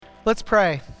Let's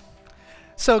pray.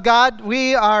 So God,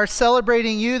 we are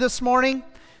celebrating you this morning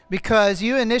because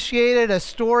you initiated a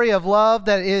story of love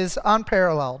that is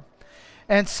unparalleled.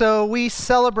 And so we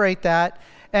celebrate that.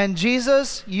 And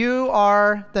Jesus, you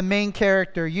are the main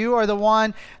character. You are the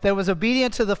one that was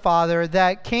obedient to the Father,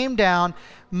 that came down,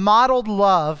 modeled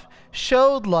love,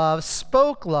 showed love,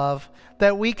 spoke love,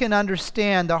 that we can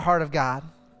understand the heart of God.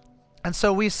 And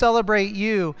so we celebrate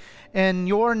you in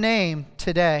your name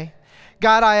today.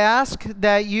 God, I ask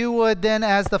that you would then,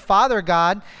 as the Father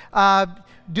God,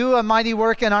 do a mighty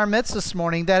work in our midst this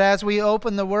morning, that as we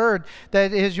open the Word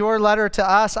that is your letter to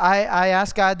us, I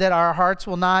ask, God, that our hearts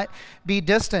will not be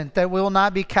distant, that we will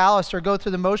not be calloused or go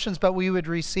through the motions, but we would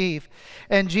receive.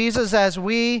 And Jesus, as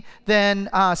we then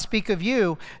speak of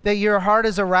you, that your heart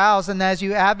is aroused, and as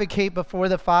you advocate before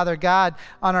the Father God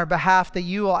on our behalf, that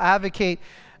you will advocate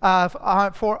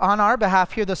on our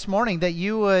behalf here this morning, that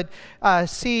you would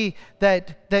see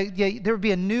that there would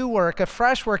be a new work, a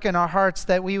fresh work in our hearts,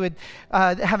 that we would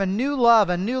have a new love,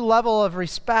 a new level of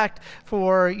respect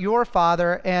for your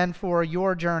Father and for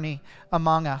your journey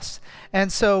among us.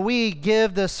 And so we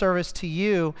give this service to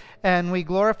you, and we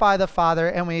glorify the Father,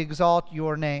 and we exalt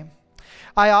your name.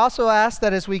 I also ask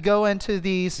that as we go into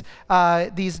these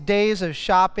days of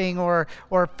shopping or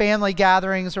family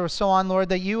gatherings or so on, Lord,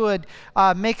 that you would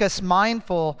make us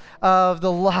mindful of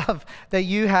the love that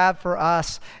you have for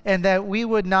us, and that we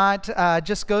would not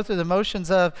just go through the motions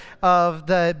of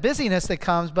the busyness that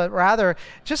comes, but rather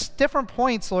just different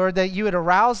points, Lord, that you would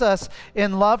arouse us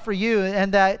in love for you,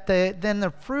 and that then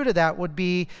the fruit of that would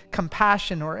be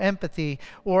compassion or empathy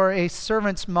or a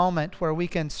servant's moment where we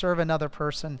can serve another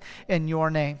person in your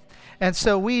name. And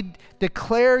so we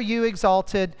declare you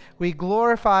exalted, we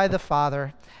glorify the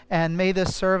Father, and may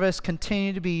this service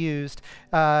continue to be used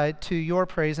to your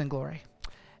praise and glory.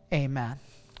 Amen.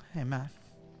 Amen.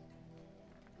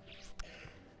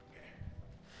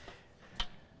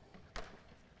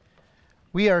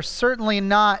 We are certainly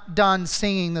not done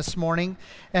singing this morning.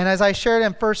 And as I shared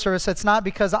in first service, it's not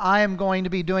because I am going to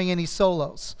be doing any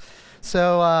solos.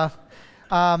 So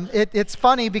it's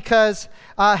funny because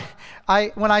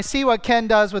when I see what Ken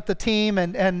does with the team,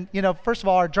 and first of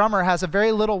all, our drummer has a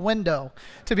very little window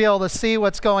to be able to see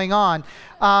what's going on.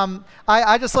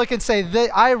 I just look and say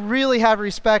that I really have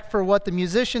respect for what the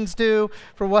musicians do,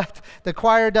 for what the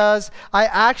choir does.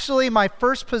 My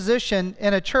first position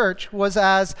in a church was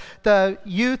as the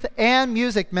youth and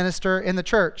music minister in the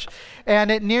church.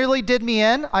 And it nearly did me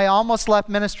in. I almost left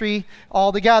ministry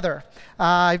altogether.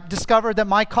 I discovered that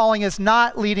my calling is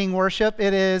not leading worship.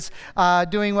 It is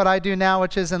doing what I do now,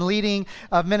 which is in leading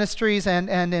of ministries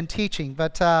and in teaching.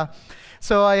 But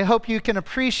so I hope you can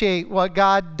appreciate what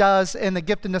God does in the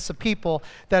giftedness of people,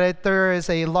 that there is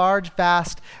a large,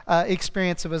 vast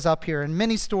experience of us up here, and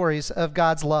many stories of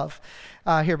God's love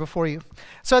here before you.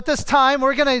 So at this time,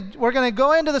 we're gonna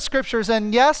go into the scriptures,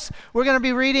 and yes, we're gonna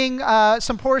be reading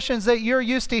some portions that you're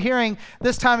used to hearing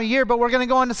this time of year, but we're gonna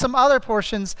go into some other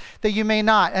portions that you may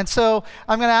not. And so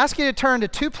I'm gonna ask you to turn to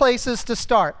two places to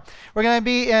start. We're gonna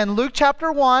be in Luke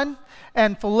chapter 1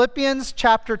 and Philippians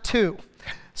chapter 2.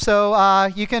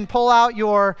 So you can pull out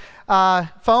your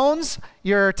phones,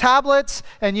 your tablets,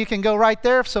 and you can go right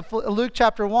there. So Luke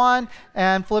chapter 1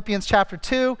 and Philippians chapter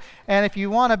 2. And if you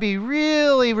want to be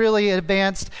really, really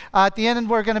advanced, at the end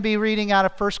we're going to be reading out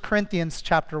of 1 Corinthians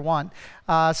chapter 1.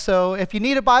 So if you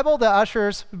need a Bible, the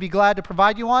ushers would be glad to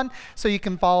provide you one so you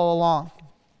can follow along.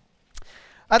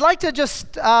 I'd like to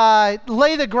just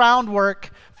lay the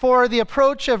groundwork for the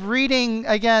approach of reading,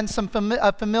 again,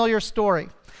 a familiar story.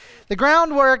 The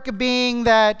groundwork being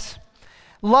that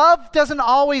love doesn't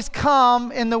always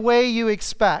come in the way you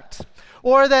expect,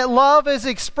 or that love is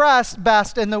expressed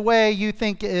best in the way you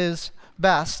think is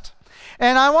best.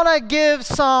 And I want to give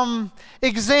some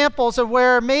examples of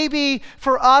where maybe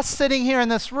for us sitting here in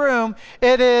this room,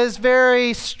 it is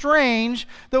very strange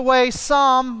the way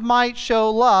some might show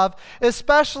love,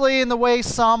 especially in the way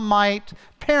some might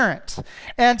parent.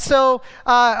 And so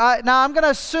now I'm going to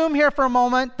assume here for a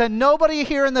moment that nobody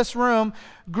here in this room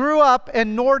grew up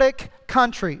in Nordic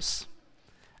countries.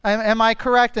 Am I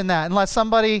correct in that? Unless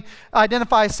somebody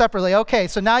identifies separately. Okay,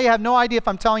 so now you have no idea if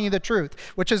I'm telling you the truth,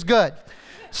 which is good.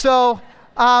 So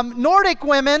Nordic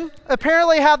women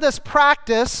apparently have this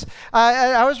practice.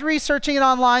 I was researching it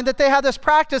online, that they have this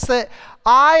practice that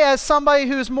I, as somebody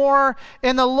who's more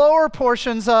in the lower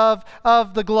portions of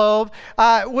the globe,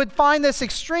 would find this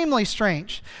extremely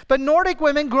strange. But Nordic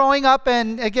women growing up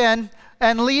and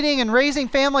leading and raising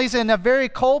families in a very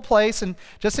cold place, and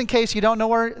just in case you don't know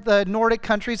where the Nordic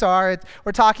countries are,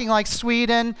 we're talking like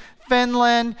Sweden,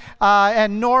 Finland,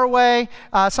 and Norway.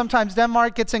 Sometimes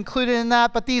Denmark gets included in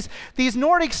that. But these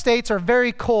Nordic states are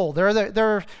very cold.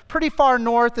 They're pretty far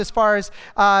north as far as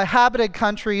habited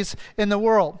countries in the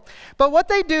world. But what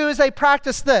they do is they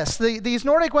practice this. These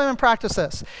Nordic women practice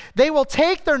this. They will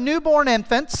take their newborn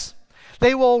infants,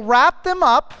 they will wrap them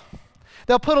up,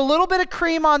 they'll put a little bit of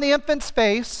cream on the infant's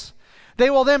face, they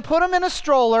will then put them in a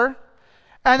stroller,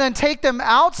 and then take them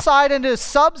outside into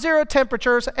sub-zero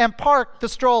temperatures and park the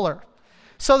stroller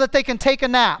so that they can take a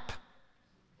nap.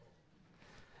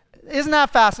 Isn't that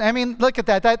fascinating? I mean, look at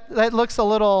that. That looks a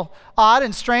little odd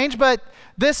and strange, but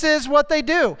this is what they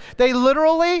do. They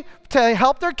literally, to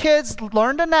help their kids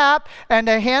learn to nap and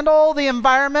to handle the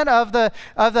environment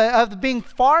of being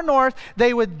far north,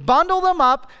 they would bundle them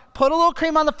up, put a little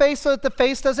cream on the face so that the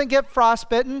face doesn't get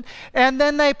frostbitten, and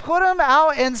then they put them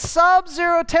out in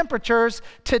sub-zero temperatures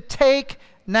to take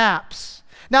naps.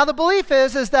 Now, the belief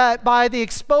is that by the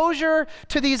exposure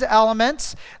to these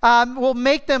elements will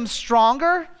make them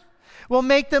stronger, will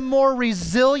make them more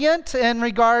resilient in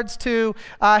regards to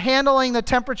handling the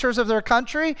temperatures of their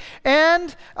country.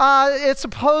 And it's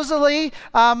supposedly,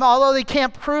 although they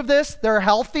can't prove this, they're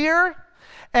healthier.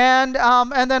 And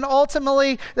then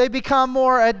ultimately, they become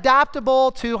more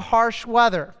adaptable to harsh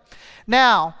weather.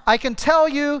 Now, I can tell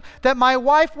you that my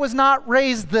wife was not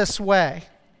raised this way.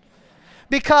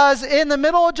 Because in the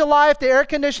middle of July, if the air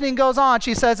conditioning goes on,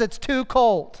 she says it's too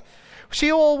cold.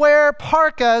 She will wear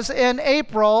parkas in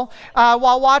April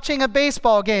while watching a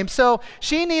baseball game. So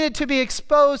she needed to be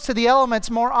exposed to the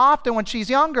elements more often when she's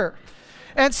younger.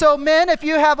 And so men, if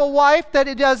you have a wife that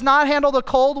it does not handle the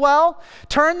cold well,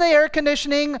 turn the air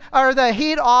conditioning or the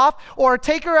heat off, or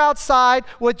take her outside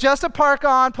with just a parka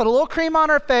on, put a little cream on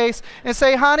her face, and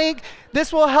say, honey,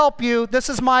 this will help you. This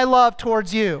is my love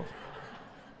towards you.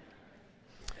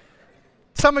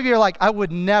 Some of you are like, I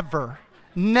would never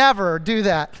do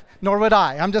that. Nor would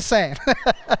I. I'm just saying.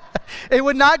 It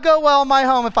would not go well in my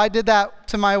home if I did that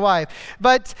to my wife.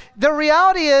 But the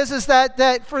reality is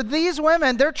that for these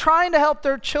women, they're trying to help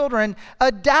their children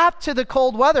adapt to the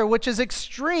cold weather, which is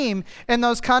extreme in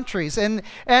those countries. And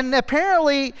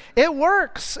apparently it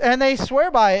works, and they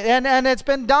swear by it. And it's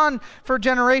been done for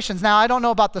generations. Now, I don't know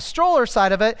about the stroller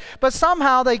side of it, but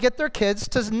somehow they get their kids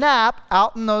to nap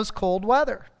out in those cold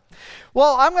weather.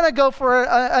 Well, I'm going to go for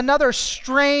another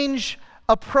strange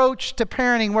approach to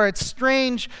parenting where it's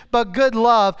strange but good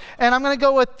love. And I'm going to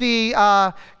go with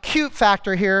the cute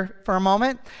factor here for a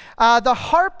moment. The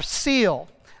harp seal.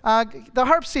 The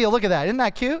harp seal, look at that. Isn't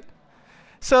that cute?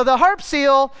 So the harp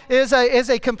seal is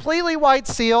a completely white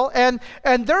seal, and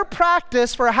their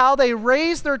practice for how they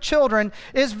raise their children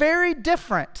is very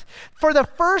different. For the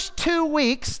first 2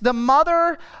 weeks, the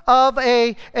mother of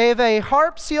a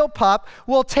harp seal pup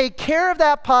will take care of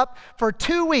that pup for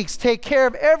 2 weeks, take care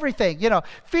of everything,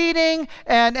 feeding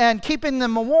and keeping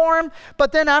them warm.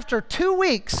 But then after 2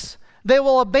 weeks, they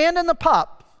will abandon the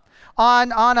pup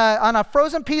on a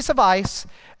frozen piece of ice,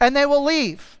 and they will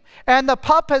leave. And the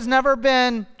pup has never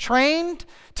been trained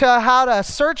to how to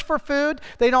search for food.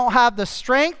 They don't have the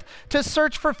strength to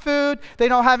search for food. They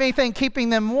don't have anything keeping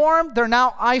them warm. They're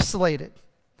now isolated.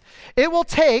 It will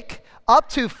take up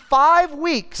to 5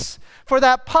 weeks for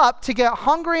that pup to get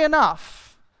hungry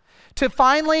enough to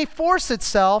finally force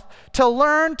itself to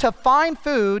learn to find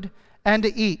food and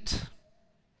to eat.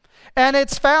 And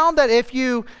it's found that if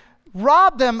you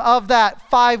rob them of that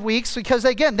 5 weeks, because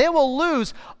again, they will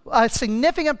lose a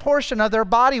significant portion of their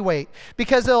body weight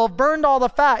because they'll have burned all the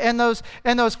fat in those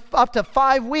up to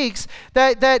 5 weeks,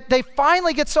 that they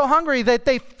finally get so hungry that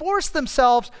they force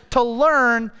themselves to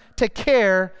learn to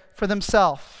care for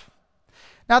themselves.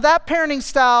 Now that parenting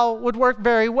style would work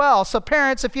very well. So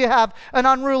parents, if you have an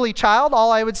unruly child,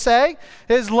 all I would say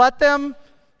is let them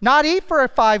not eat for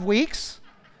 5 weeks,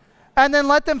 and then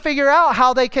let them figure out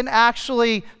how they can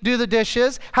actually do the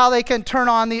dishes, how they can turn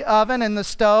on the oven and the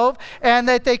stove, and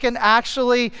that they can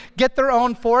actually get their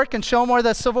own fork and show them where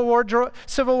the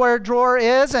silverware drawer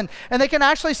is, and they can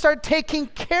actually start taking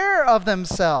care of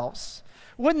themselves.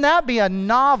 Wouldn't that be a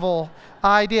novel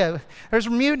idea? There's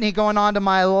mutiny going on to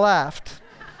my left.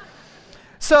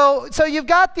 So you've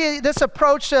got this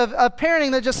approach of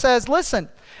parenting that just says, listen,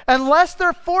 unless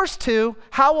they're forced to,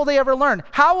 how will they ever learn?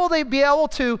 How will they be able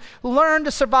to learn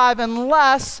to survive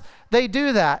unless they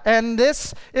do that? And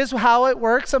this is how it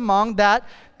works among that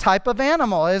type of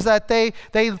animal, is that they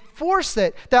force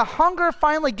it. That hunger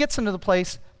finally gets into the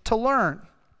place to learn.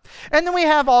 And then we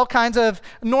have all kinds of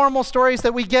normal stories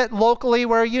that we get locally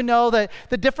where you know that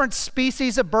the different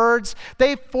species of birds,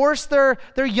 they force their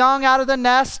young out of the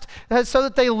nest so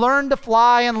that they learn to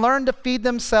fly and learn to feed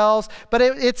themselves. But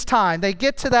it's time. They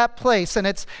get to that place, and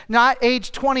it's not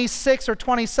age 26 or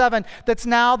 27 that's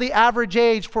now the average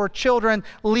age for children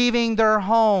leaving their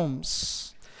homes.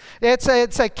 It's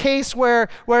a case where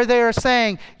they are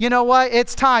saying, you know what,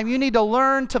 it's time. You need to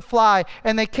learn to fly.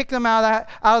 And they kick them out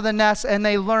of the nest, and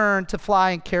they learn to fly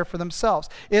and care for themselves.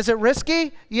 Is it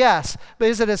risky? Yes. But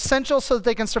is it essential so that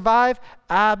they can survive?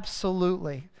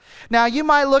 Absolutely. Now, you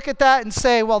might look at that and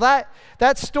say, well,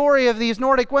 that story of these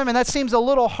Nordic women, that seems a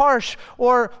little harsh.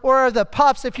 Or the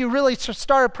pups, if you really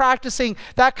started practicing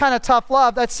that kind of tough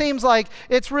love, that seems like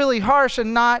it's really harsh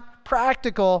and not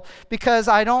practical, because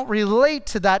I don't relate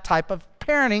to that type of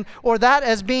parenting or that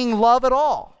as being love at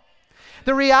all.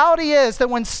 The reality is that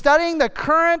when studying the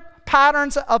current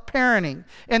patterns of parenting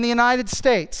in the United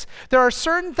States, there are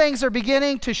certain things that are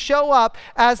beginning to show up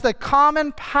as the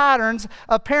common patterns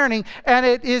of parenting, and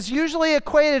it is usually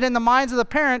equated in the minds of the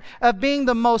parent of being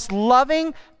the most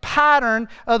loving pattern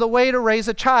of the way to raise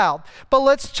a child. But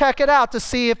let's check it out to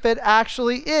see if it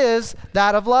actually is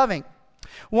that of loving.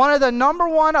 One of the number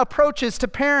one approaches to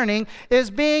parenting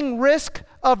is being risk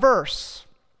averse.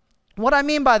 What I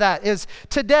mean by that is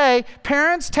today,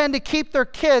 parents tend to keep their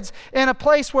kids in a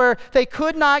place where they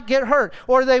could not get hurt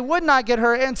or they would not get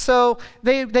hurt, and so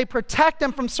they protect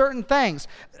them from certain things,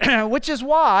 which is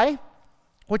why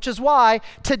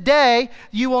today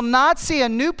you will not see a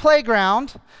new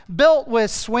playground built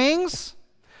with swings,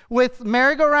 with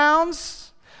merry-go-rounds,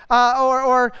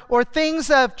 or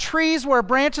things of trees where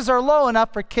branches are low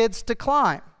enough for kids to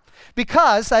climb,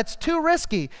 because that's too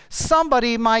risky.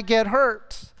 Somebody might get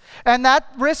hurt. And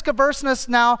that risk averseness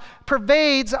now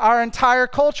pervades our entire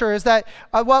culture, is that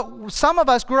what some of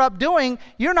us grew up doing,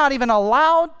 you're not even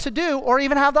allowed to do or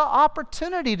even have the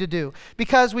opportunity to do,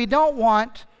 because we don't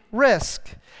want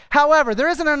risk. However, there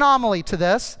is an anomaly to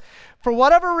this. For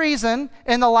whatever reason,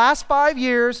 in the last 5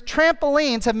 years,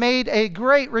 trampolines have made a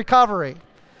great recovery.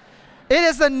 It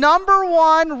is the number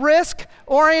one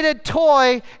risk-oriented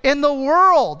toy in the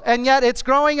world, and yet it's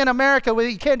growing in America where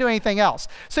you can't do anything else.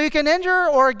 So you can injure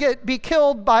or be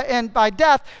killed by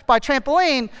death by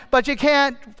trampoline, but you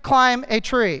can't climb a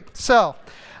tree. So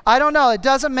I don't know. It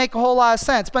doesn't make a whole lot of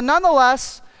sense. But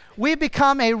nonetheless, we've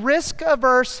become a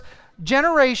risk-averse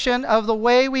generation of the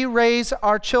way we raise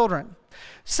our children.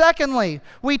 Secondly,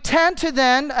 we tend to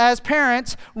then, as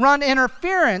parents, run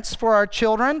interference for our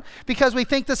children because we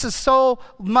think this is so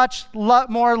much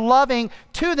more loving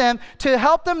to them, to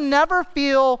help them never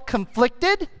feel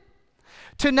conflicted,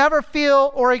 to never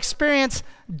feel or experience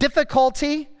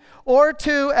difficulty, or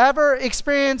to ever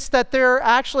experience that they're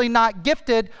actually not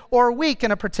gifted or weak in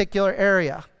a particular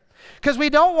area. Because we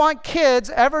don't want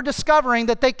kids ever discovering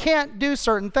that they can't do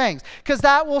certain things, because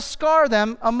that will scar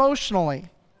them emotionally.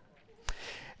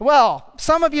 Well,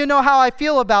 some of you know how I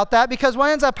feel about that, because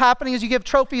what ends up happening is you give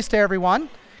trophies to everyone,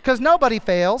 because nobody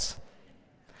fails.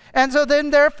 And so then,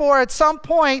 therefore, at some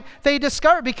point, they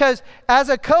discover, because as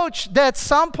a coach, at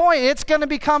some point, it's going to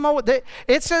become,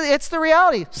 it's the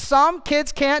reality. Some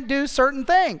kids can't do certain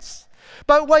things.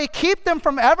 But we keep them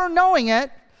from ever knowing it,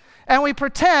 and we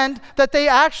pretend that they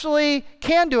actually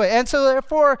can do it. And so,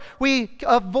 therefore, we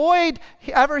avoid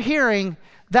ever hearing,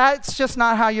 that's just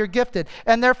not how you're gifted.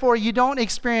 And therefore, you don't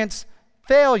experience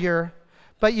failure,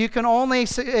 but you can only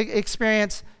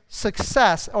experience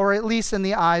success, or at least in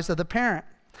the eyes of the parent.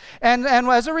 And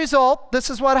as a result, this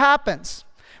is what happens.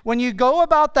 When you go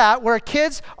about that, where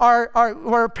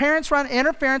where parents run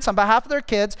interference on behalf of their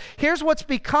kids, here's what's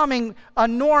becoming a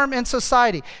norm in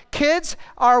society. Kids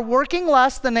are working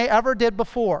less than they ever did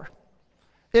before.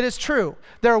 It is true.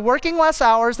 They're working less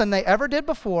hours than they ever did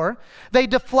before. They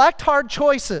deflect hard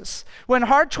choices. When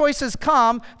hard choices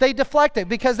come, they deflect it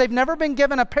because they've never been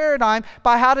given a paradigm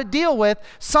by how to deal with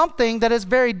something that is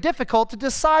very difficult to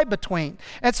decide between.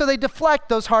 And so they deflect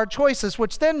those hard choices,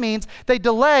 which then means they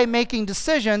delay making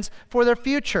decisions for their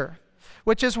future,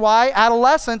 which is why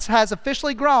adolescence has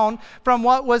officially grown from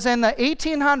what was in the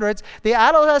 1800s. The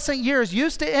adolescent years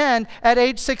used to end at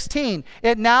age 16.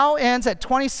 It now ends at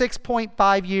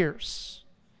 26.5 years.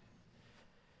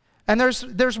 And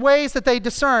there's ways that they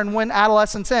discern when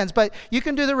adolescence ends, but you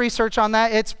can do the research on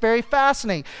that. It's very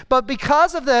fascinating. But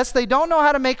because of this, they don't know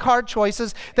how to make hard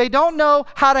choices. They don't know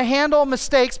how to handle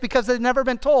mistakes because they've never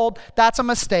been told that's a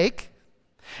mistake.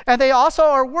 And they also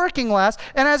are working less,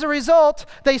 and as a result,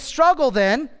 they struggle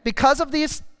then, because of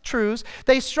these truths,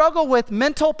 they struggle with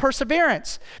mental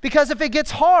perseverance. Because if it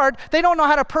gets hard, they don't know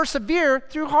how to persevere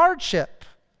through hardship.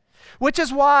 which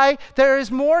is why there is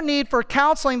more need for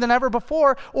counseling than ever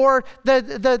before, or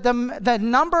the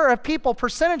number of people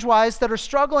percentage-wise that are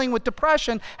struggling with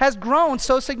depression has grown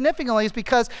so significantly is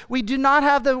because we do not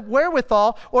have the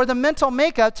wherewithal or the mental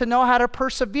makeup to know how to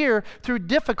persevere through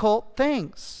difficult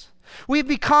things. We've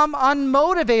become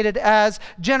unmotivated as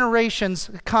generations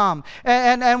come,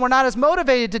 and we're not as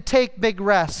motivated to take big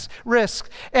risks.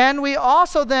 And we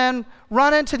also then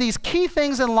run into these key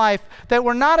things in life that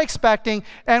we're not expecting,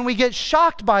 and we get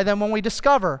shocked by them when we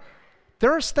discover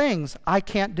there's things I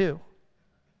can't do.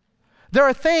 There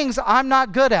are things I'm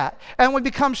not good at, and we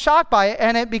become shocked by it,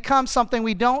 and it becomes something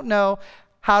we don't know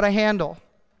how to handle.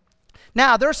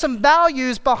 Now, there's some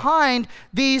values behind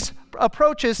these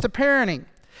approaches to parenting.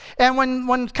 And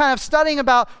when kind of studying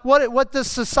about what does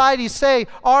society say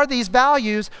are these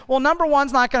values, well, number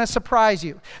one's not going to surprise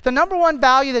you. The number one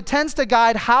value that tends to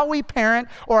guide how we parent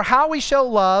or how we show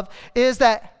love is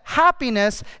that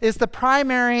happiness is the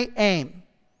primary aim.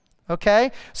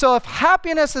 Okay? So if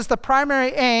happiness is the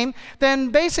primary aim, then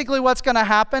basically what's going to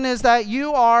happen is that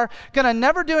you are going to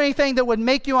never do anything that would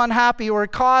make you unhappy or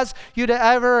cause you to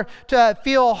ever to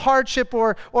feel hardship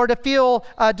or to feel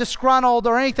disgruntled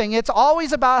or anything. It's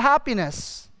always about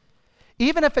happiness,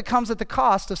 even if it comes at the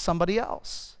cost of somebody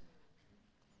else.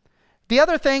 The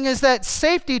other thing is that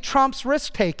safety trumps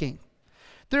risk-taking.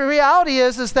 The reality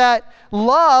is that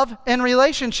love in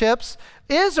relationships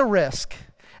is a risk.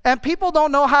 And people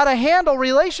don't know how to handle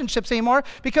relationships anymore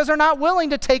because they're not willing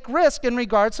to take risk in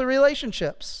regards to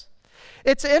relationships.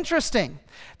 It's interesting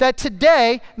that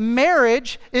today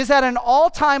marriage is at an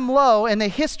all-time low in the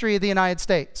history of the United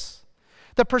States.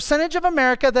 The percentage of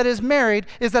America that is married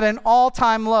is at an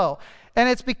all-time low. And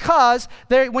it's because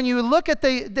when you look at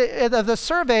the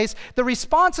surveys, the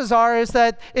responses is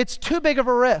that it's too big of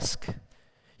a risk.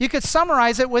 You could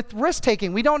summarize it with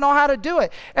risk-taking. We don't know how to do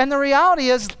it. And the reality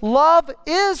is, love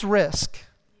is risk.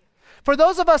 For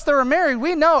those of us that are married,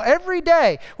 we know every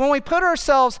day when we put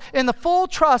ourselves in the full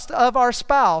trust of our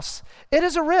spouse, it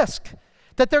is a risk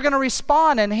that they're going to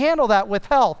respond and handle that with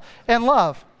health and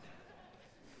love.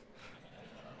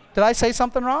 Did I say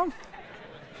something wrong?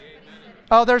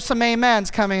 Oh, there's some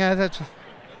amens coming. That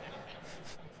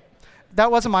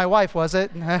wasn't my wife, was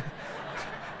it?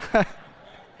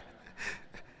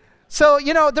 So,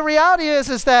 the reality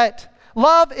is that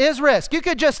love is risk. You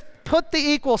could just put the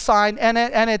equal sign and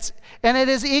it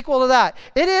is equal to that.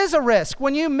 It is a risk.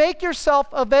 When you make yourself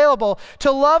available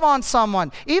to love on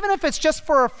someone, even if it's just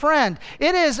for a friend,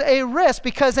 it is a risk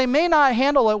because they may not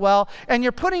handle it well, and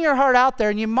you're putting your heart out there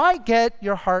and you might get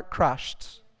your heart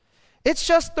crushed. It's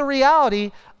just the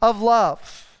reality of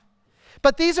love.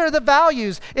 But these are the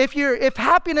values. If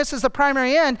happiness is the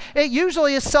primary end, it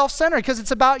usually is self-centered because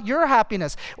it's about your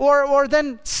happiness. Or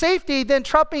then safety, then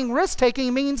trumping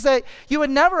risk-taking means that you would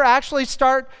never actually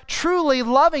start truly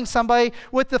loving somebody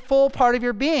with the full part of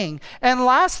your being. And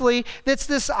lastly, it's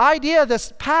this idea,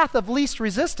 this path of least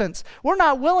resistance. We're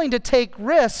not willing to take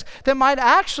risks that might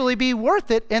actually be worth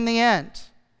it in the end.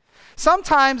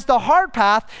 Sometimes the hard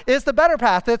path is the better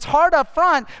path. It's hard up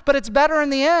front, but it's better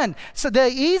in the end. So the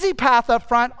easy path up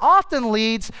front often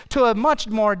leads to a much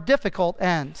more difficult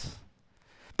end.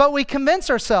 But we convince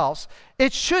ourselves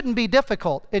it shouldn't be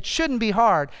difficult. It shouldn't be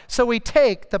hard. So we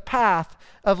take the path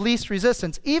of least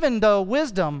resistance, even though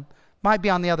wisdom might be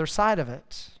on the other side of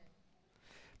it.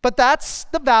 But that's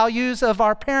the values of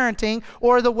our parenting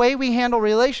or the way we handle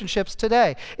relationships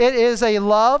today. It is a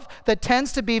love that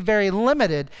tends to be very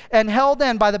limited and held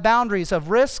in by the boundaries of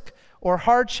risk or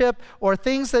hardship or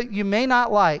things that you may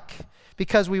not like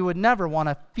because we would never want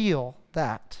to feel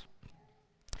that.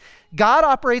 God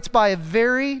operates by a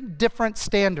very different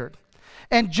standard.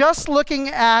 And just looking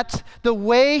at the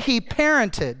way he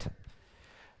parented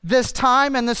this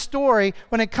time and this story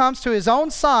when it comes to his own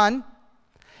son,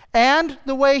 and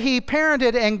the way he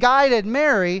parented and guided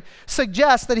Mary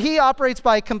suggests that he operates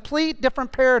by a complete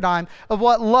different paradigm of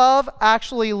what love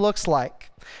actually looks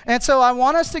like. And so I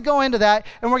want us to go into that,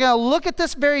 and we're going to look at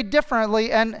this very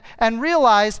differently and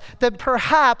realize that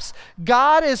perhaps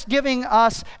God is giving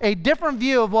us a different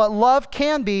view of what love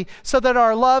can be so that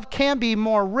our love can be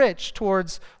more rich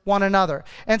towards one another.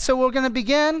 And so we're going to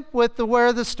begin with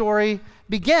where the story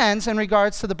begins in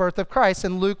regards to the birth of Christ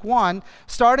in Luke 1,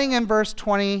 starting in verse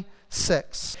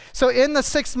 26. So in the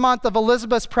 6th month of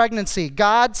Elizabeth's pregnancy,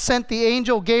 God sent the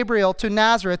angel Gabriel to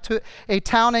Nazareth, to a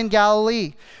town in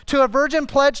Galilee, to a virgin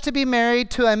pledged to be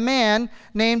married to a man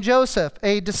named Joseph,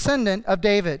 a descendant of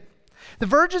David. The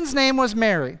virgin's name was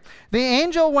Mary. The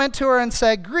angel went to her and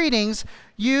said, "Greetings,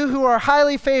 you who are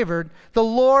highly favored, the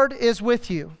Lord is with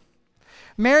you."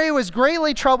 Mary was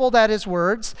greatly troubled at his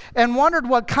words and wondered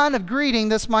what kind of greeting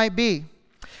this might be.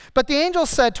 But the angel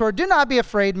said to her, "Do not be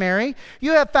afraid, Mary.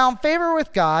 You have found favor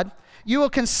with God. You will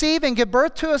conceive and give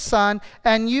birth to a son,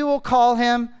 and you will call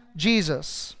him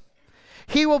Jesus.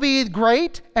 He will be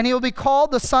great, and he will be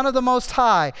called the Son of the Most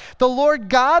High. The Lord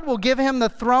God will give him the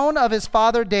throne of his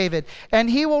father David,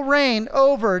 and he will reign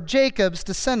over Jacob's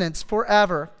descendants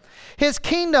forever. His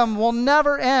kingdom will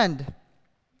never end."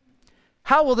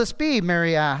 "How will this be?"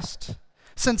 Mary asked,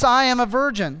 "since I am a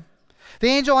virgin?" The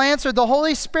angel answered, "The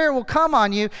Holy Spirit will come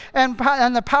on you, and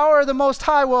the power of the Most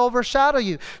High will overshadow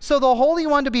you. So the Holy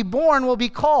One to be born will be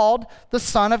called the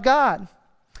Son of God.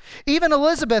 Even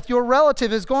Elizabeth, your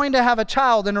relative, is going to have a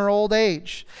child in her old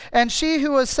age, and she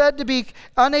who was said to be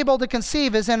unable to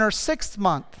conceive is in her 6th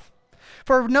month.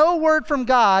 For no word from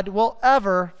God will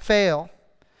ever fail."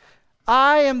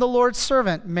 "I am the Lord's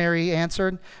servant," Mary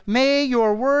answered. "May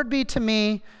your word be to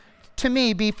me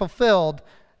be fulfilled."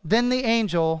 Then the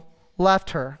angel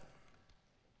left her.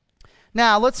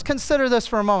 Now, let's consider this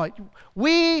for a moment.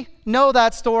 We know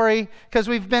that story because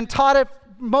we've been taught it.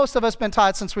 Most of us have been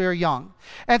taught since we were young.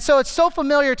 And so it's so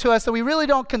familiar to us that we really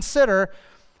don't consider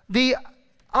the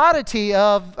oddity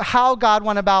of how God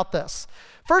went about this.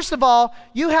 First of all,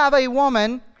 you have a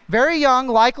woman, very young,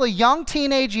 likely young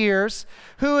teenage years,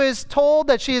 who is told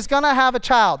that she is going to have a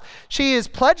child. She is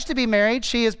pledged to be married.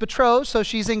 She is betrothed, so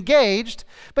she's engaged,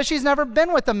 but she's never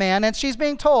been with a man, and she's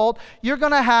being told, "You're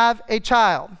going to have a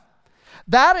child."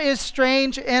 That is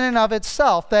strange in and of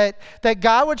itself, that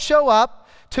God would show up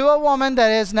to a woman that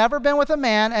has never been with a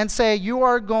man and say, "You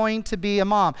are going to be a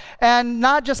mom." And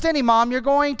not just any mom, you're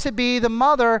going to be the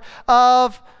mother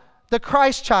of the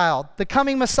Christ child, the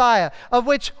coming Messiah, of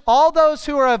which all those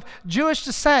who are of Jewish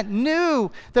descent knew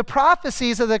the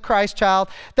prophecies of the Christ child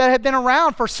that had been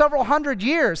around for several hundred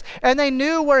years. And they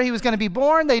knew where he was going to be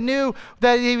born. They knew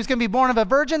that he was going to be born of a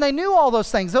virgin. They knew all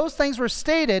those things. Those things were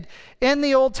stated in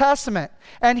the Old Testament.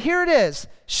 And here it is.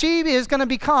 She is going to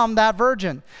become that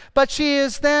virgin. But she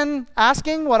is then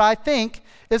asking what I think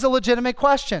is a legitimate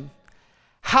question.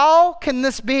 How can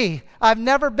this be? I've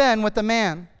never been with a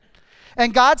man.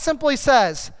 And God simply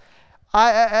says,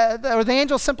 or the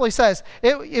angel simply says,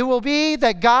 it will be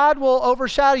that God will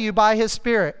overshadow you by his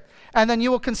Spirit, and then you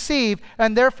will conceive,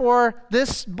 and therefore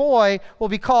this boy will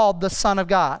be called the Son of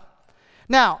God.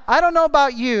 Now, I don't know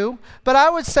about you, but I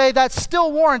would say that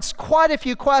still warrants quite a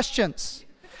few questions.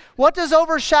 What does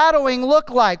overshadowing look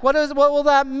like? What will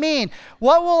that mean?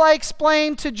 What will I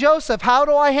explain to Joseph? How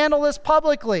do I handle this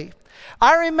publicly?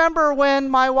 I remember when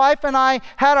my wife and I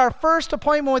had our first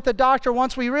appointment with the doctor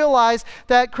once we realized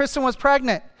that Kristen was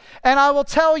pregnant. And I will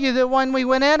tell you that when we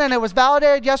went in and it was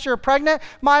validated, yes, you're pregnant,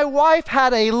 my wife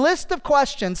had a list of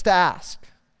questions to ask.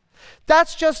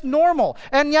 That's just normal.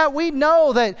 And yet we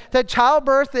know that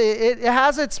childbirth, it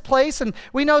has its place, and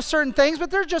we know certain things, but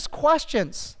they're just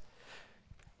questions.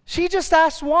 She just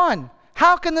asked one.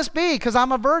 How can this be? Because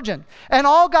I'm a virgin. And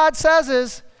all God says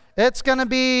is, it's going to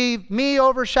be me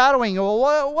overshadowing you.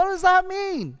 Well, what does that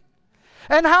mean?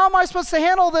 And how am I supposed to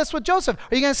handle this with Joseph?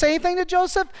 Are you going to say anything to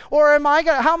Joseph? Or how am I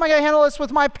going to handle this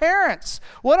with my parents?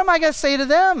 What am I going to say to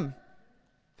them?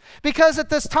 Because at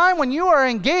this time when you are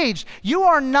engaged, you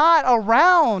are not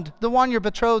around the one you're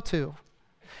betrothed to.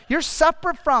 You're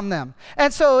separate from them.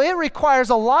 And so it requires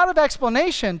a lot of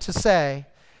explanation to say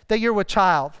that you're with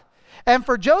child. And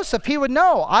for Joseph, he would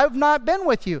know, I've not been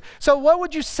with you. So what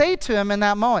would you say to him in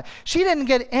that moment? She didn't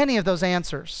get any of those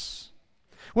answers.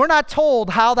 We're not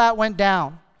told how that went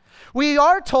down. We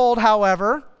are told,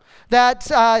 however, that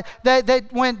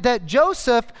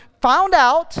Joseph found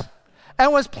out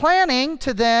and was planning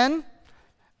to then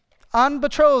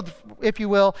unbetrothed, if you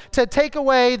will, to take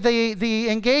away the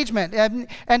engagement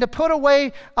and to put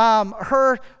away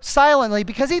her silently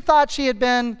because he thought she had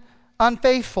been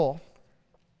unfaithful.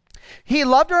 He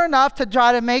loved her enough to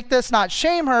try to make this not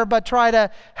shame her, but try to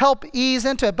help ease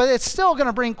into it. But it's still going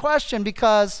to bring question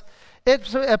because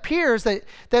it appears that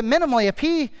minimally, if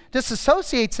he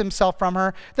disassociates himself from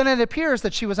her, then it appears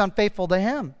that she was unfaithful to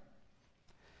him.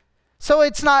 So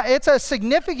it's a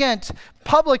significant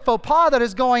public faux pas that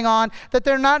is going on that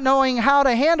they're not knowing how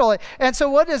to handle it. And so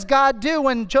what does God do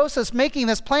when Joseph's making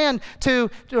this plan to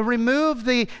remove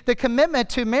the commitment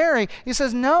to Mary? He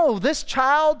says, no, this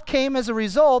child came as a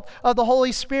result of the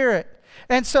Holy Spirit.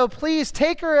 And so please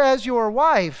take her as your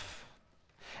wife,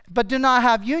 but do not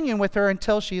have union with her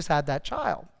until she's had that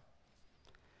child.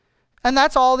 And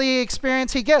that's all the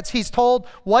experience he gets. He's told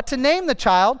what to name the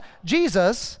child,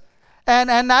 Jesus,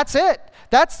 and that's it.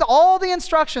 That's all the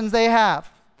instructions they have.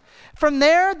 From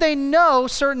there, they know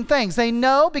certain things. They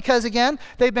know because, again,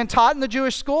 they've been taught in the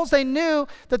Jewish schools. They knew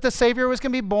that the Savior was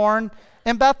going to be born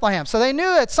in Bethlehem. So they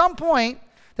knew at some point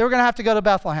they were going to have to go to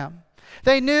Bethlehem.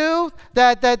 They knew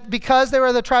that because they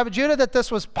were the tribe of Judah, that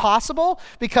this was possible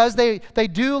because they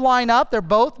do line up. They're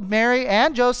both Mary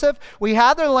and Joseph. We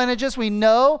have their lineages. We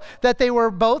know that they were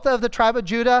both of the tribe of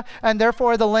Judah and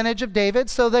therefore the lineage of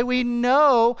David, so that we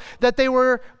know that they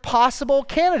were possible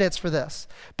candidates for this.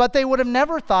 But they would have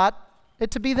never thought it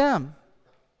to be them.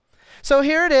 So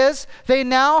here it is. They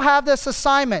now have this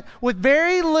assignment with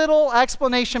very little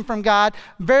explanation from God,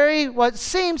 what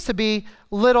seems to be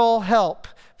little help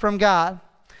from God.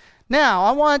 Now,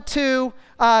 I want to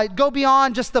go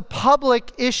beyond just the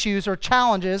public issues or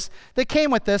challenges that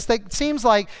came with this. That seems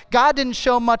like God didn't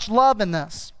show much love in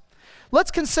this.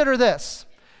 Let's consider this.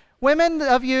 Women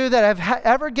of you that have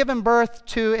ever given birth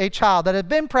to a child, that have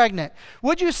been pregnant,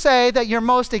 would you say that your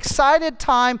most excited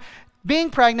time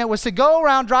being pregnant was to go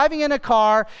around driving in a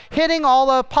car, hitting all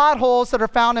the potholes that are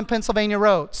found in Pennsylvania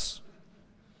roads?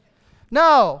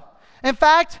 No. In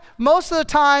fact, most of the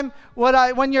time,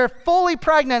 when you're fully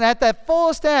pregnant at that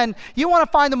fullest end, you want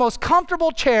to find the most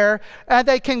comfortable chair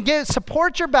that can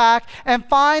support your back and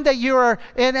find that you are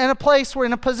in a place where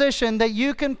in a position that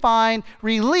you can find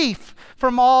relief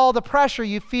from all the pressure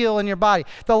you feel in your body.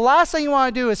 The last thing you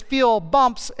want to do is feel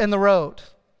bumps in the road.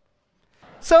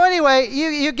 So anyway,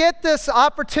 you get this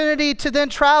opportunity to then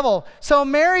travel. So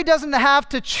Mary doesn't have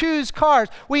to choose cars.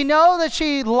 We know that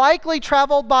she likely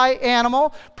traveled by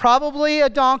animal, probably a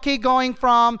donkey going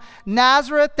from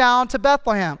Nazareth down to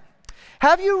Bethlehem.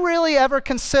 Have you really ever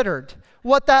considered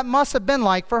what that must have been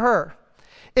like for her?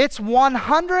 It's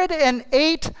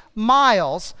 108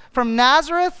 miles from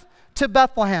Nazareth to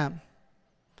Bethlehem.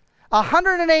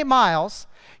 108 miles.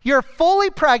 You're fully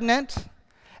pregnant.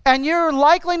 And you're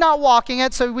likely not walking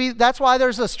it, so that's why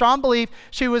there's a strong belief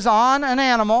she was on an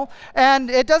animal. And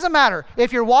it doesn't matter.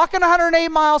 If you're walking 108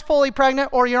 miles fully pregnant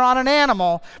or you're on an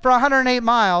animal for 108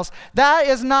 miles, that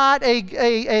is not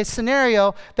a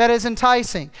scenario that is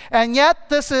enticing. And yet,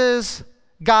 this is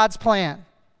God's plan.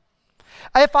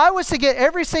 If I was to get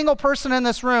every single person in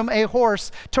this room a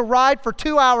horse to ride for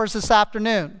 2 hours this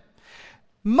afternoon,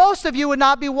 most of you would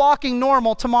not be walking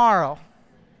normal tomorrow.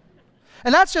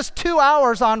 And that's just 2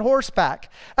 hours on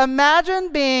horseback.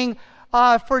 Imagine being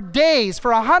for days,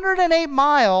 for 108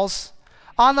 miles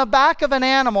on the back of an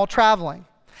animal traveling.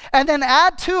 And then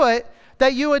add to it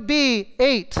that you would be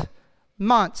 8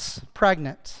 months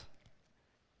pregnant.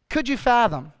 Could you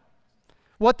fathom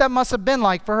what that must have been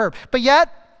like for her? But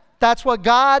yet, that's what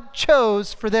God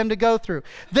chose for them to go through.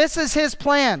 This is his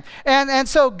plan. And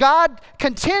so God,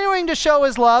 continuing to show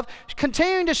his love,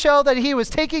 continuing to show that he was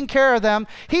taking care of them,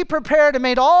 he prepared and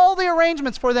made all the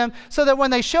arrangements for them so that when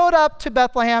they showed up to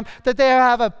Bethlehem, that they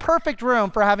have a perfect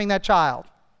room for having that child.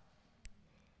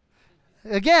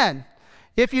 Again,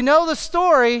 if you know the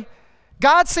story,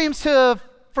 God seems to have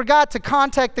forgot to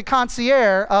contact the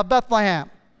concierge of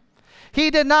Bethlehem. He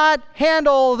did not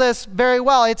handle this very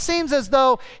well. It seems as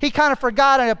though he kind of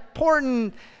forgot an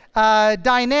important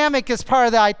dynamic as part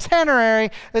of the itinerary.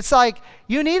 It's like,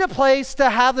 you need a place to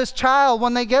have this child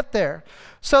when they get there.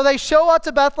 So they show up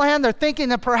to Bethlehem. They're thinking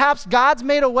that perhaps God's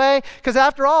made a way, because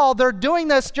after all, they're doing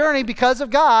this journey because of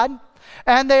God,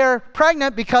 and they're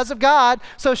pregnant because of God.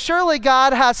 So surely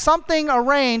God has something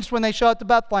arranged when they show up to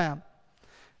Bethlehem.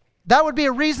 That would be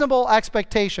a reasonable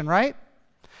expectation, right?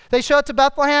 They show up to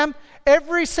Bethlehem.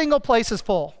 Every single place is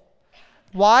full.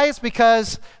 Why? It's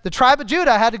because the tribe of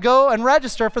Judah had to go and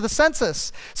register for the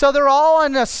census. So they're all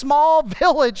in a small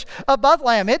village of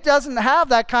Bethlehem. It doesn't have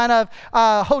that kind of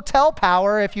hotel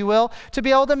power, if you will, to be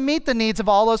able to meet the needs of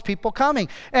all those people coming.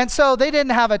 And so they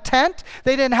didn't have a tent.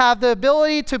 They didn't have the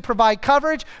ability to provide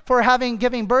coverage for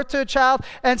giving birth to a child.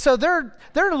 And so they're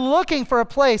looking for a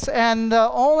place, and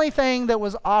the only thing that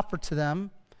was offered to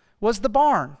them was the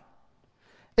barn.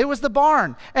 It was the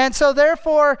barn. And so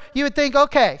therefore, you would think,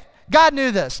 okay, God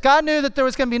knew this. God knew that there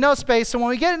was going to be no space. So when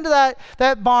we get into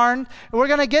that barn, we're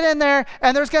going to get in there,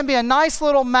 and there's going to be a nice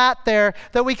little mat there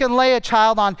that we can lay a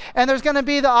child on. And there's going to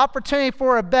be the opportunity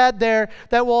for a bed there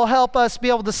that will help us be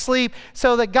able to sleep,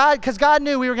 so that because God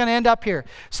knew we were going to end up here.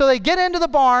 So they get into the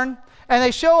barn, and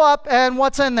they show up, and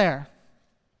what's in there?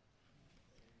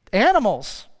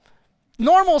 Animals.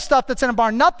 Normal stuff that's in a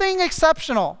barn. Nothing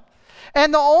exceptional.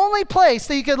 And the only place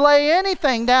that you could lay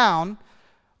anything down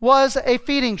was a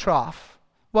feeding trough,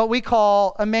 what we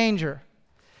call a manger.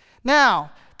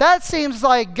 Now, that seems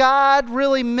like God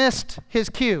really missed his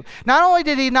cue. Not only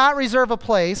did he not reserve a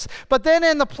place, but then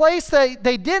in the place that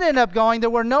they did end up going, there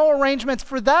were no arrangements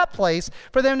for that place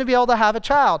for them to be able to have a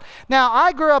child. Now,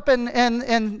 I grew up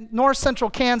in north central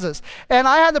Kansas, and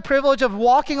I had the privilege of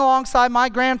walking alongside my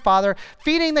grandfather,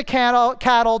 feeding the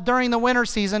cattle during the winter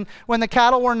season when the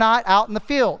cattle were not out in the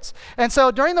fields. And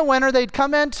so during the winter, they'd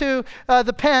come into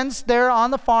the pens there on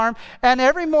the farm, and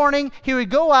every morning he would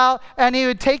go out and he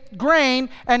would take grain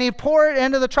and he'd pour it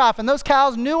into the trough. And those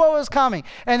cows knew what was coming.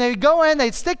 And they'd go in,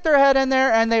 they'd stick their head in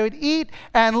there, and they would eat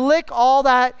and lick all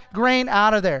that grain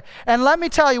out of there. And let me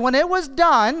tell you, when it was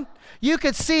done, you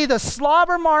could see the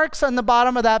slobber marks on the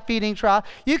bottom of that feeding trough.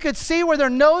 You could see where their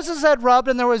noses had rubbed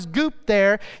and there was goop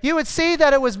there. You would see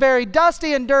that it was very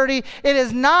dusty and dirty. It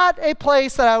is not a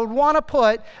place that I would want to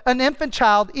put an infant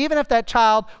child, even if that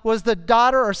child was the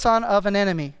daughter or son of an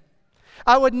enemy.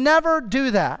 I would never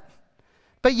do that.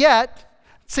 But yet,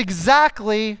 it's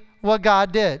exactly what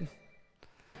God did.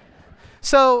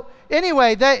 So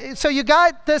anyway, so you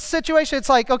got this situation. It's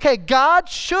like, okay, God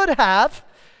should have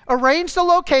arranged a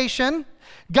location.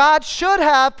 God should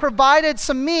have provided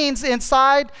some means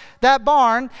inside that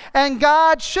barn, and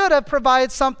God should have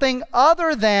provided something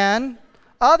other than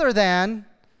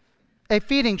a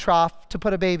feeding trough to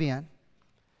put a baby in.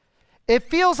 It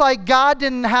feels like God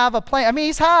didn't have a plan. I mean,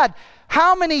 he's had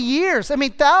how many years? I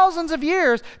mean, thousands of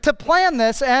years to plan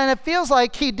this, and it feels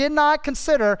like he did not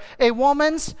consider a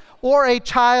woman's or a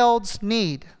child's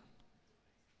need.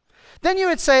 Then you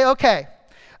would say, okay,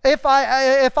 if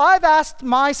I've asked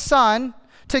my son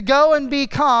to go and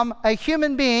become a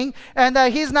human being, and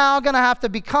that he's now going to have to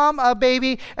become a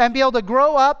baby and be able to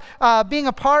grow up being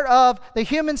a part of the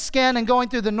human skin and going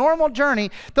through the normal journey,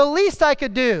 the least I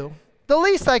could do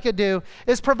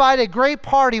is provide a great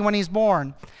party when he's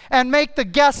born and make the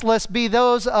guest list be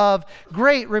those of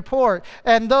great report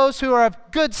and those who are of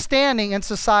good standing in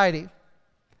society.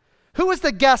 Who was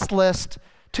the guest list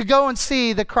to go and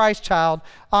see the Christ child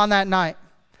on that night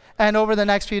and over the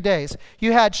next few days?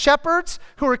 You had shepherds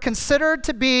who were considered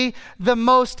to be the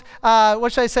most,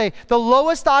 the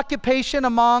lowest occupation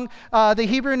among the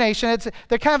Hebrew nation.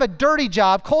 They're kind of a dirty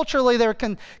job. Culturally, they're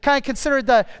kind of considered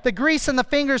the grease in the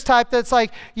fingers type that's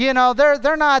like, they're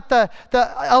not the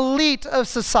elite of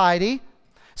society.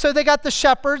 So they got the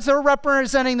shepherds, they're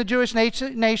representing the Jewish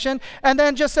nation. And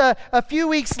then just a few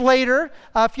months later,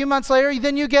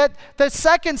 then you get the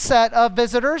second set of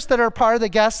visitors that are part of the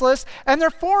guest list, and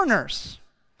they're foreigners,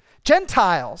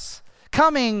 Gentiles,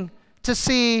 coming to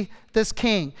see this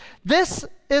king. This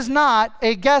is not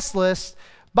a guest list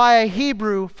by a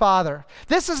Hebrew father.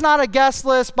 This is not a guest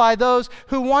list by those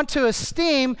who want to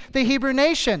esteem the Hebrew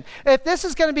nation. If this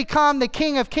is going to become the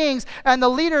King of Kings and the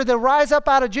leader that rise up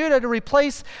out of Judah to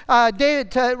replace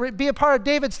David, to be a part of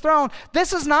David's throne,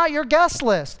 this is not your guest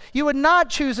list. You would not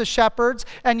choose a shepherds,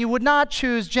 and you would not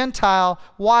choose Gentile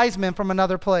wise men from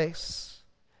another place.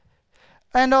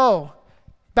 And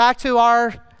back to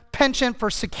our penchant for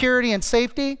security and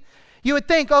safety, you would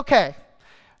think, okay,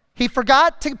 he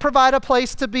forgot to provide a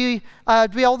place to be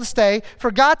able to stay,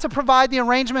 forgot to provide the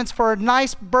arrangements for a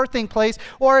nice birthing place,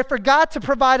 or he forgot to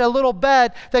provide a little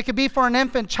bed that could be for an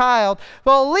infant child.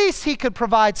 Well, at least he could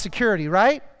provide security,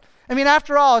 right? I mean,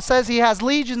 after all, it says he has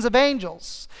legions of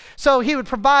angels. So he would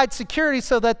provide security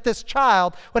so that this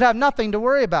child would have nothing to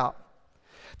worry about.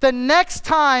 The next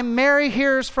time Mary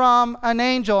hears from an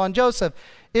angel and Joseph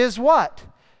is what?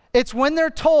 It's when they're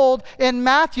told in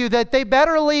Matthew that they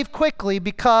better leave quickly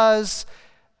because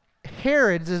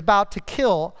Herod is about to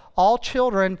kill all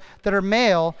children that are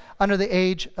male under the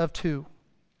age of 2.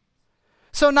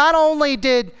 So not only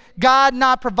did God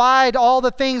not provide all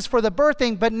the things for the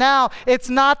birthing, but now it's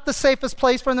not the safest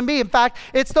place for them to be. In fact,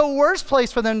 it's the worst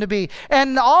place for them to be.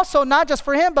 And also not just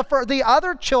for him, but for the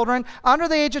other children under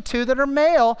the age of 2 that are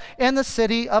male in the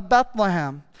city of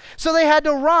Bethlehem. So they had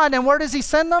to run, and where does he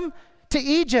send them? To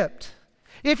Egypt.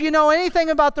 If you know anything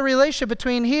about the relationship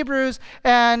between Hebrews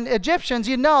and Egyptians,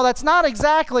 you know that's not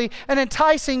exactly an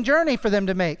enticing journey for them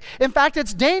to make. In fact,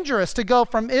 it's dangerous to go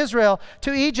from Israel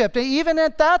to Egypt, even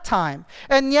at that time.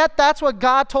 And yet that's what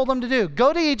God told them to do.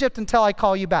 Go to Egypt until I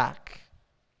call you back.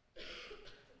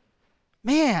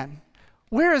 Man,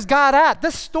 where is God at?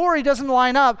 This story doesn't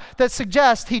line up that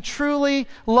suggests he truly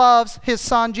loves his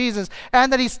son Jesus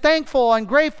and that he's thankful and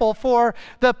grateful for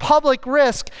the public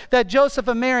risk that Joseph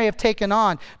and Mary have taken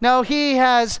on. No, he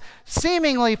has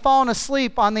seemingly fallen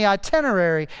asleep on the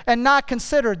itinerary and not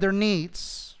considered their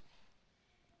needs.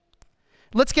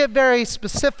 Let's get very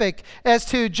specific as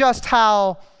to just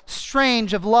how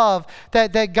strange of love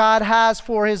that God has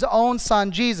for his own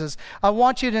son, Jesus. I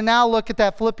want you to now look at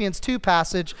that Philippians 2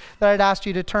 passage that I'd asked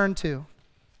you to turn to.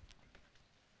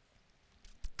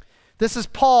 This is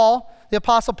Paul, the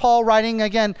Apostle Paul, writing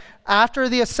again after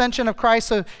the ascension of Christ.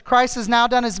 So Christ has now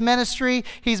done his ministry.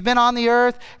 He's been on the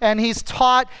earth and he's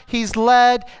taught, he's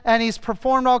led, and he's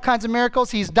performed all kinds of miracles.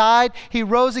 He's died. He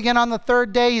rose again on the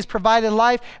third day. He's provided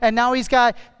life. And now he's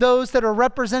got those that are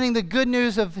representing the good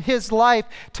news of his life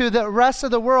to the rest of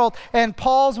the world. And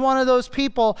Paul's one of those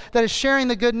people that is sharing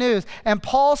the good news. And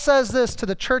Paul says this to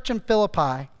the church in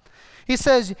Philippi. He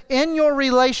says, in your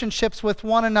relationships with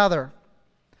one another,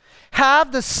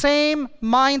 have the same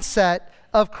mindset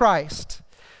of Christ.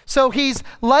 So he's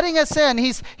letting us in.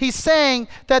 He's saying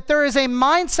that there is a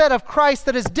mindset of Christ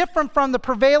that is different from the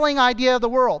prevailing idea of the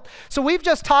world. So we've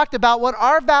just talked about what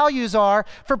our values are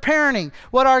for parenting,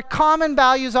 what our common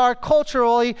values are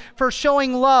culturally for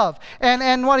showing love.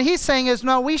 And what he's saying is,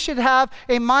 no, we should have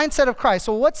a mindset of Christ.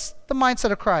 So what's the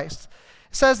mindset of Christ?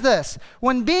 It says this,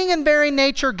 when being in very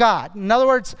nature God, in other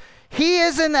words, he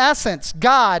is in essence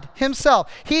God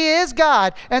himself. He is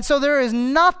God, and so there is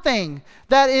nothing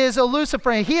that is elusive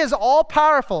for him. He is all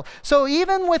powerful. So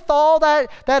even with all that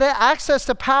access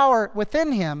to power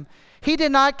within him, he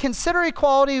did not consider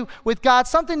equality with God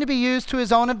something to be used to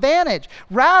his own advantage.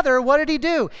 Rather, what did he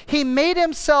do? He made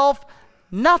himself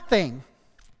nothing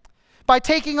by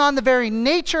taking on the very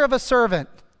nature of a servant,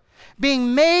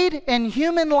 being made in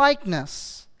human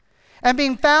likeness, and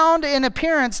being found in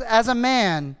appearance as a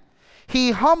man.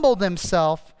 He humbled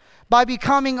himself by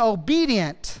becoming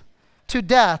obedient to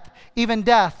death, even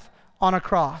death on a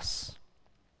cross.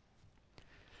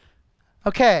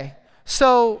 Okay,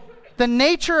 so the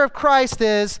nature of Christ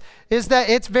is that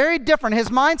it's very different. His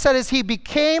mindset is he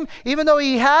became, even though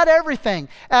he had everything,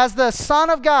 as the Son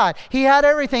of God, he had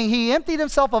everything. He emptied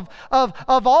himself of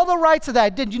all the rights of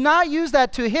that, did not use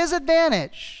that to his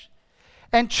advantage,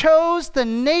 and chose the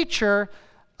nature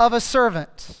of a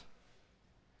servant.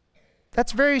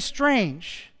 That's very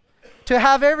strange, to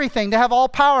have everything, to have all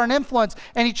power and influence,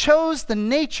 and he chose the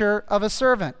nature of a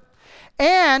servant.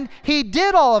 And he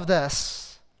did all of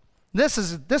this. This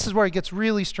is where it gets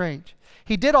really strange.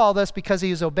 He did all this because he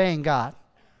was obeying God.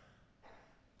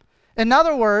 In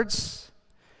other words,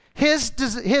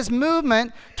 his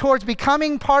movement towards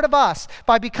becoming part of us,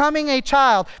 by becoming a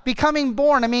child, becoming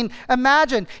born. I mean,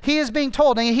 imagine, he is being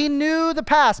told, and he knew the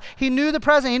past, he knew the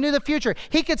present, he knew the future.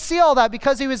 He could see all that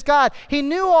because he was God. He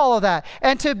knew all of that.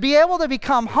 And to be able to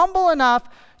become humble enough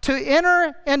to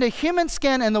enter into human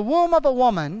skin in the womb of a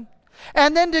woman,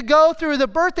 and then to go through the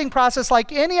birthing process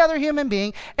like any other human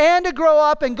being, and to grow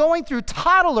up and going through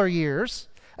toddler years,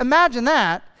 imagine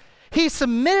that. He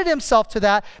submitted himself to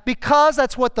that because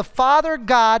that's what the Father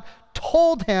God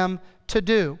told him to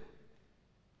do.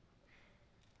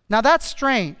 Now that's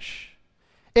strange.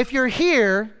 If you're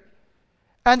here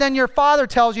and then your Father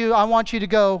tells you, I want you to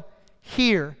go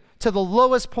here to the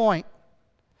lowest point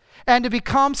and to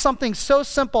become something so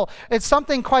simple, it's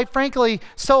something quite frankly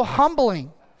so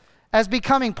humbling as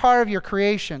becoming part of your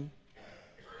creation.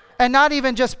 And not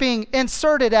even just being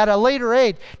inserted at a later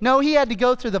age. No, he had to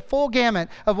go through the full gamut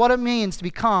of what it means to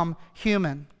become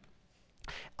human.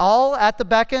 All at the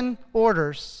beck and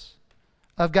orders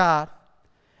of God.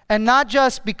 And not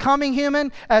just becoming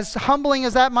human, as humbling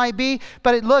as that might be,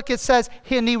 but it says,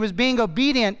 he was being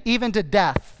obedient even to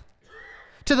death.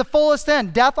 To the fullest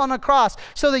end, death on a cross,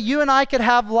 so that you and I could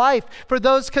have life for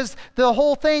those, because the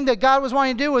whole thing that God was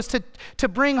wanting to do was to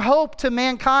bring hope to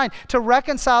mankind, to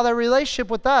reconcile their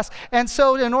relationship with us. And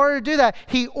so in order to do that,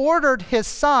 he ordered his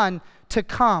Son to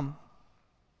come.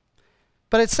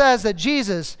 But it says that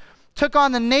Jesus took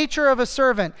on the nature of a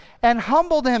servant and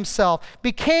humbled himself,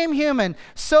 became human,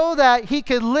 so that he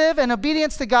could live in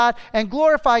obedience to God and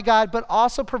glorify God, but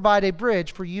also provide a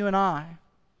bridge for you and I.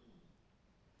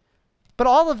 But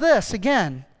all of this,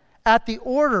 again, at the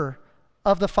order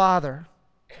of the Father,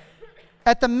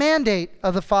 at the mandate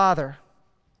of the Father.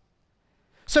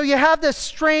 So you have this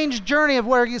strange journey of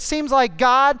where it seems like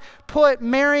God put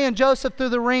Mary and Joseph through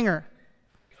the ringer.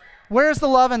 Where's the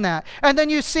love in that? And then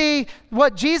you see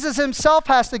what Jesus himself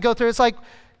has to go through. It's like,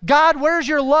 God, where's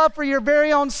your love for your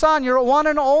very own Son, your one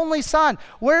and only Son?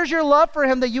 Where's your love for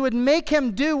him that you would make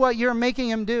him do what you're making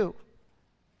him do?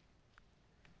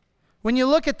 When you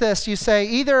look at this, you say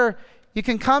either you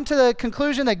can come to the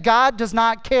conclusion that God does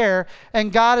not care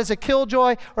and God is a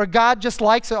killjoy, or God just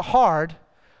likes it hard,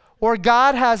 or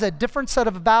God has a different set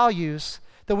of values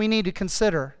that we need to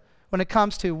consider when it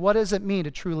comes to what does it mean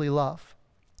to truly love.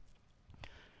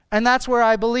 And that's where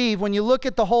I believe when you look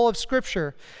at the whole of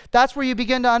Scripture, that's where you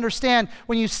begin to understand.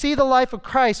 When you see the life of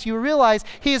Christ, you realize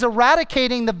he is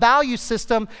eradicating the value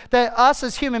system that us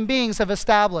as human beings have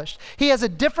established. He has a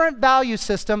different value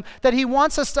system that he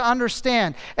wants us to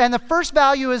understand. And the first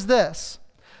value is this: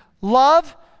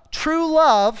 love, true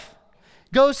love,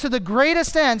 goes to the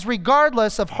greatest ends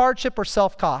regardless of hardship or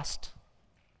self-cost.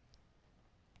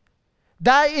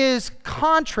 That is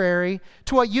contrary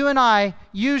to what you and I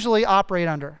usually operate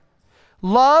under.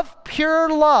 Love, pure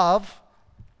love,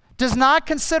 does not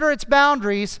consider its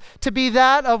boundaries to be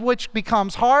that of which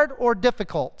becomes hard or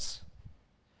difficult,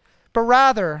 but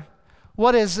rather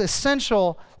what is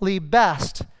essentially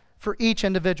best for each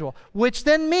individual, which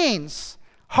then means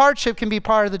hardship can be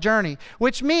part of the journey,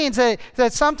 which means that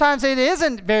sometimes it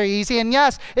isn't very easy, and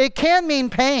yes, it can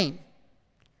mean pain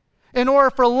in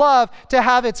order for love to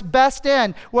have its best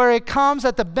end, where it comes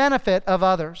at the benefit of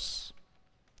others.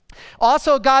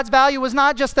 Also, God's value was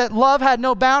not just that love had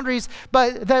no boundaries,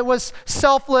 but that was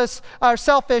selfless or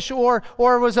selfish or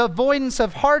was avoidance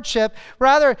of hardship.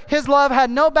 Rather, his love had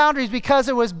no boundaries because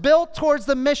it was built towards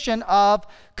the mission of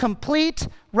complete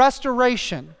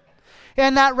restoration.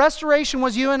 And that restoration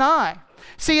was you and I.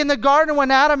 See, in the garden, when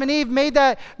Adam and Eve made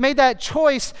that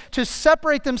choice to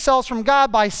separate themselves from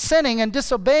God by sinning and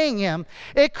disobeying him,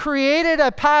 it created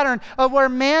a pattern of where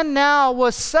man now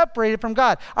was separated from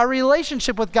God. Our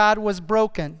relationship with God was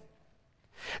broken.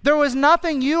 There was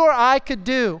nothing you or I could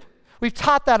do. We've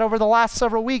taught that over the last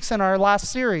several weeks in our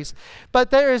last series.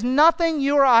 But there is nothing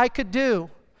you or I could do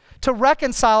to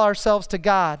reconcile ourselves to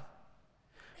God.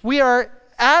 We are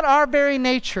at our very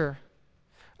nature,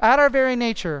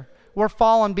 we're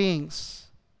fallen beings.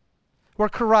 We're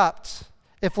corrupt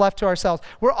if left to ourselves.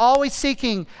 We're always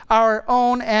seeking our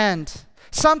own end.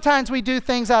 Sometimes we do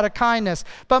things out of kindness,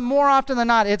 but more often than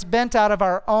not, it's bent out of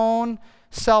our own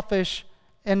selfish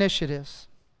initiatives.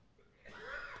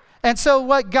 And so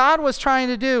what God was trying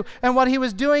to do and what he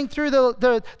was doing through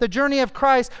the journey of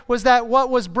Christ was that what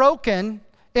was broken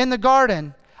in the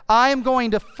garden, I am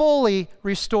going to fully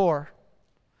restore.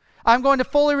 I'm going to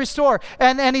fully restore.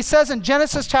 And he says in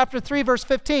Genesis chapter 3, verse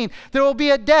 15, there will be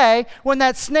a day when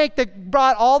that snake that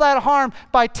brought all that harm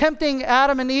by tempting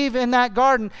Adam and Eve in that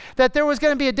garden, that there was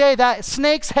going to be a day that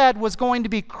snake's head was going to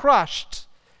be crushed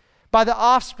by the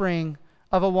offspring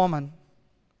of a woman.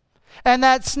 And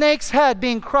that snake's head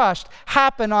being crushed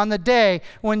happened on the day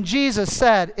when Jesus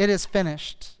said, "It is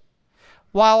finished."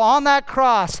 While on that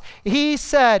cross, he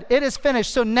said, "It is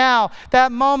finished." So now,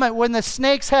 that moment when the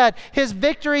snake's head, his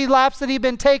victory laps that he'd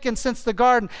been taken since the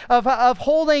garden, of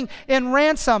holding in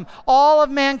ransom all of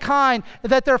mankind,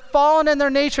 that they're fallen in their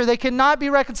nature. They cannot be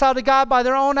reconciled to God by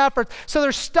their own efforts. So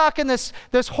they're stuck in this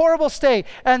horrible state.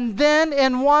 And then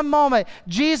in one moment,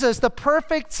 Jesus, the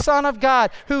perfect Son of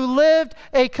God, who lived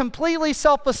a completely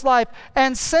selfless life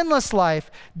and sinless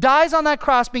life, dies on that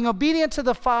cross, being obedient to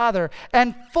the Father,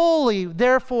 and fully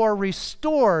therefore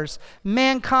restores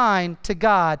mankind to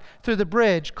God through the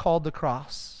bridge called the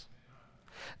cross.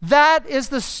 That is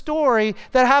the story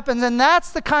that happens, and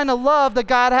that's the kind of love that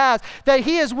God has, that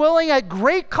he is willing at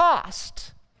great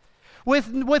cost,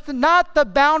 with not the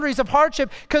boundaries of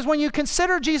hardship, because when you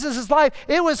consider Jesus' life,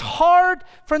 it was hard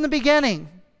from the beginning.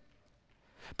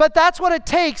 But that's what it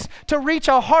takes to reach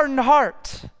a hardened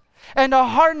heart and to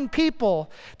harden people,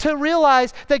 to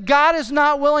realize that God is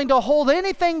not willing to hold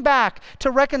anything back to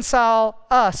reconcile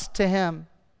us to him.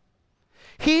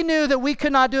 He knew that we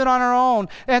could not do it on our own,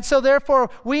 and so therefore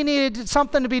we needed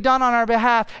something to be done on our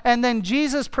behalf, and then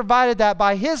Jesus provided that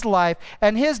by his life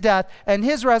and his death and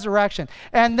his resurrection.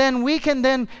 And then we can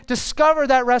then discover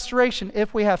that restoration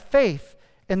if we have faith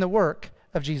in the work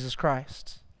of Jesus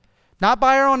Christ. Not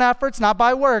by our own efforts, not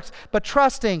by works, but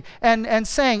trusting and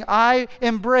saying, "I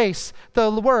embrace the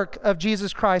work of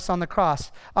Jesus Christ on the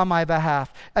cross on my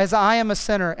behalf, as I am a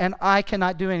sinner and I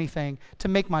cannot do anything to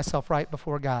make myself right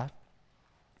before God."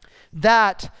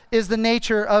 That is the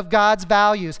nature of God's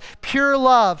values. Pure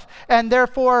love, and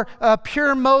therefore a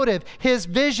pure motive. His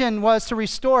vision was to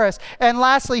restore us. And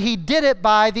lastly, he did it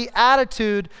by the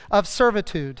attitude of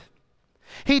servitude.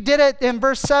 He did it in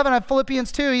verse 7 of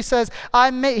Philippians 2. He says,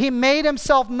 he made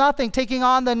himself nothing, taking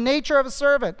on the nature of a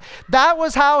servant. That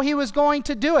was how he was going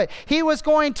to do it. He was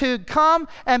going to come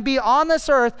and be on this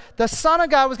earth. The Son of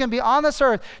God was going to be on this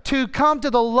earth to come to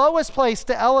the lowest place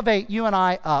to elevate you and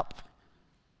I up.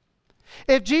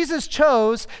 If Jesus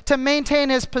chose to maintain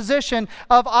his position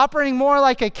of operating more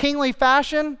like a kingly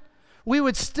fashion, we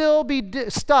would still be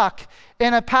stuck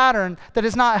in a pattern that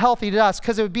is not healthy to us,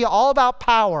 because it would be all about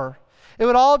power. It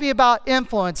would all be about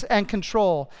influence and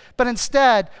control. But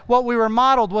instead, what we were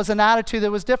modeled was an attitude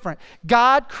that was different.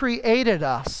 God created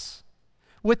us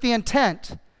with the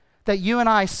intent that you and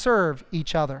I serve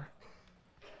each other.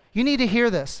 You need to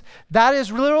hear this. That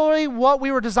is literally what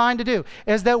we were designed to do,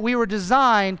 is that we were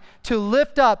designed to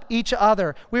lift up each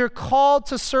other. We were called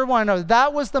to serve one another.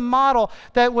 That was the model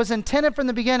that was intended from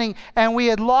the beginning, and we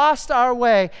had lost our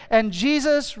way, and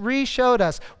Jesus re-showed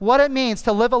us what it means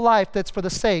to live a life that's for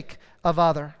the sake of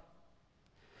other.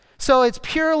 So it's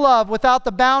pure love without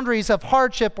the boundaries of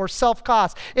hardship or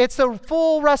self-cost. It's the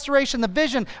full restoration, the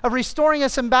vision of restoring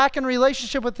us and back in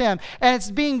relationship with Him. And it's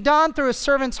being done through a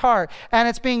servant's heart. And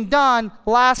it's being done,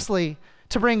 lastly,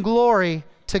 to bring glory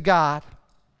to God.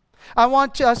 I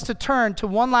want us to turn to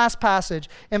one last passage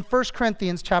in 1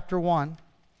 Corinthians chapter 1.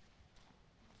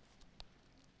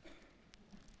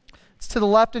 It's to the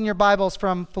left in your Bibles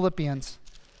from Philippians.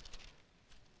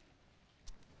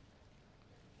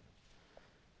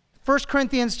 1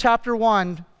 Corinthians chapter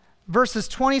 1, verses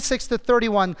 26 to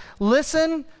 31.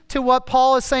 Listen to what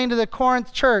Paul is saying to the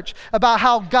Corinth church about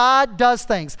how God does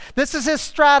things. This is his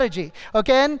strategy.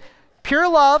 Again, pure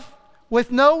love with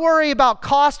no worry about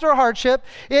cost or hardship.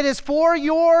 It is for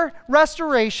your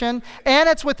restoration, and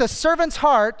it's with a servant's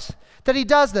heart that he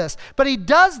does this. But he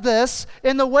does this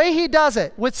in the way he does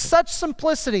it, with such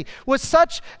simplicity, with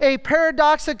such a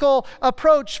paradoxical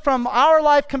approach from our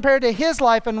life compared to his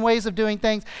life and ways of doing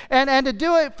things, and to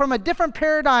do it from a different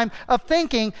paradigm of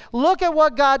thinking. Look at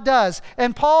what God does.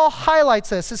 And Paul highlights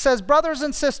this. It says, brothers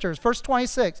and sisters, verse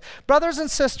 26, brothers and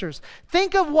sisters,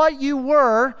 think of what you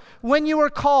were when you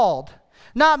were called.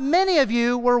 Not many of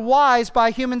you were wise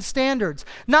by human standards.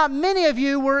 Not many of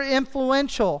you were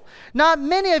influential. Not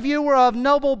many of you were of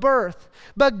noble birth.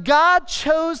 But God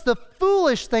chose the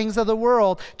foolish things of the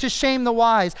world to shame the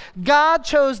wise. God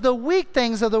chose the weak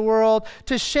things of the world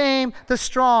to shame the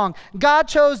strong. God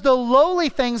chose the lowly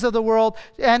things of the world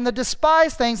and the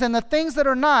despised things and the things that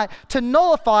are not to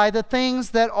nullify the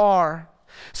things that are,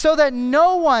 so that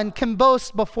no one can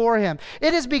boast before him.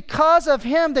 It is because of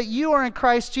him that you are in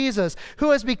Christ Jesus,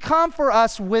 who has become for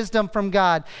us wisdom from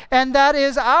God. And that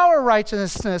is our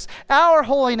righteousness, our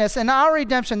holiness, and our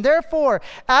redemption. Therefore,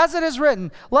 as it is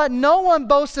written, let no one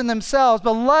boast in themselves,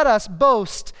 but let us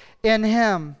boast in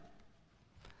him.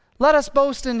 Let us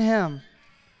boast in him.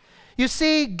 You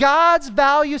see, God's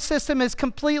value system is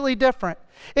completely different.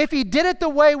 If he did it the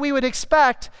way we would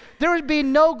expect, there would be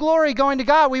no glory going to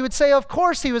God. We would say, of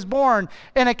course he was born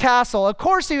in a castle. Of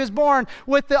course he was born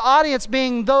with the audience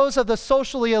being those of the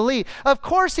socially elite. Of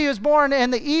course he was born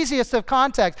in the easiest of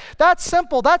contexts. That's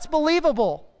simple. That's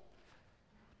believable.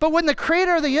 But when the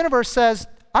creator of the universe says,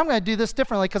 I'm going to do this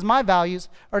differently because my values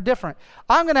are different.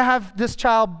 I'm going to have this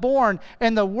child born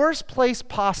in the worst place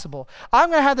possible. I'm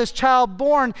going to have this child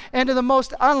born into the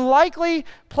most unlikely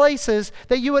places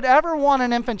that you would ever want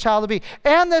an infant child to be.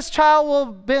 And this child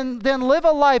will then live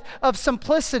a life of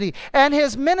simplicity. And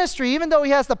his ministry, even though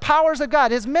he has the powers of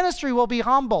God, his ministry will be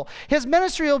humble. His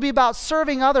ministry will be about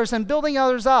serving others and building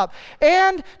others up.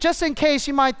 And just in case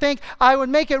you might think I would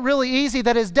make it really easy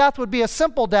that his death would be a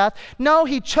simple death, no,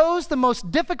 he chose the most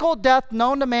difficult death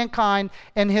known to mankind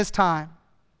in his time.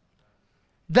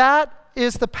 That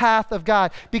is the path of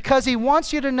God, because he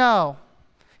wants you to know,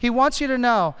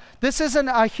 this isn't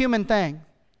a human thing.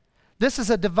 This is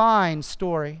a divine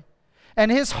story.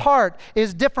 And his heart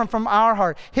is different from our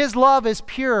heart. His love is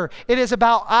pure. It is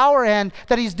about our end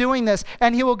that he's doing this,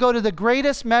 and he will go to the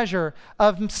greatest measure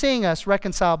of seeing us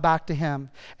reconciled back to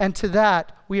him. And to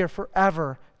that, we are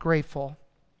forever grateful.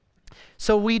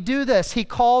 So we do this. He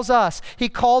calls us. He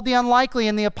called the unlikely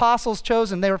and the apostles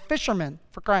chosen. They were fishermen,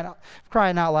 for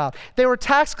crying out loud. They were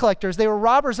tax collectors. They were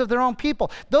robbers of their own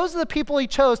people. Those are the people he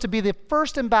chose to be the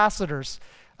first ambassadors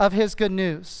of his good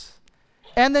news.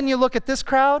 And then you look at this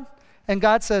crowd, and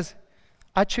God says,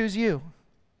 I choose you.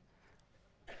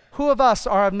 Who of us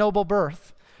are of noble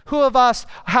birth? Who of us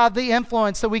have the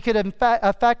influence that we could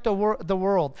affect the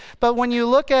world? But when you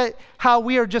look at how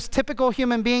we are just typical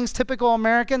human beings, typical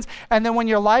Americans, and then when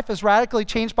your life is radically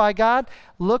changed by God,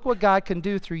 look what God can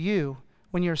do through you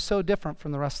when you're so different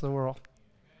from the rest of the world.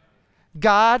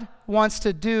 God wants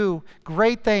to do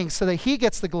great things so that he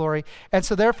gets the glory, and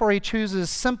so therefore he chooses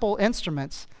simple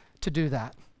instruments to do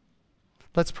that.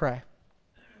 Let's pray.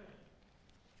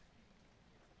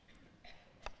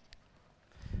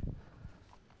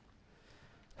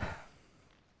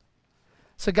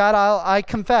 So God, I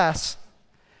confess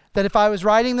that if I was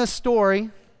writing this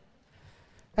story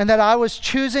and that I was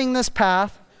choosing this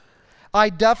path,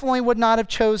 I definitely would not have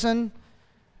chosen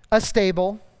a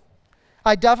stable.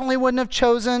 I definitely wouldn't have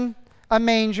chosen a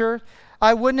manger.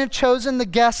 I wouldn't have chosen the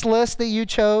guest list that you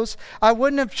chose. I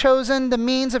wouldn't have chosen the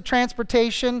means of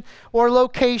transportation or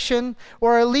location,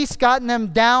 or at least gotten them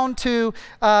down to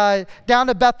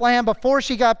Bethlehem before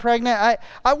she got pregnant.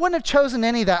 I wouldn't have chosen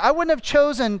any of that. I wouldn't have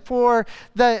chosen for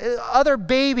the other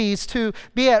babies to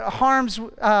be at harm's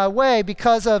way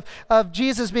because of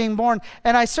Jesus being born.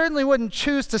 And I certainly wouldn't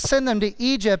choose to send them to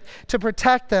Egypt to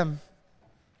protect them.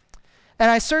 And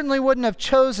I certainly wouldn't have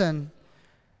chosen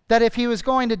that if he was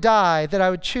going to die, that I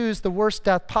would choose the worst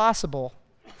death possible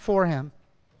for him.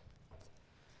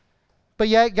 But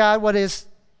yet, God, what is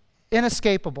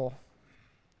inescapable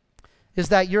is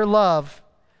that your love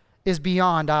is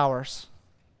beyond ours.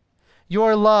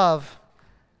 Your love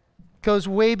goes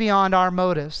way beyond our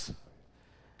motives.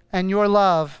 And your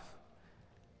love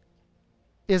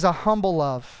is a humble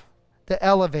love that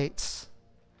elevates.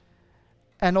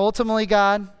 And ultimately,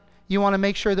 God, you want to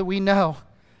make sure that we know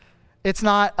it's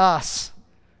not us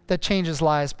that changes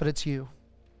lives, but it's you.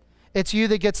 It's you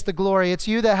that gets the glory. It's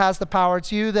you that has the power.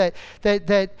 It's you that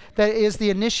is the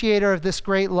initiator of this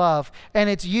great love. And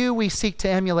it's you we seek to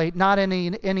emulate, not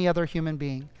any other human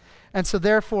being. And so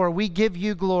therefore, we give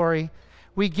you glory.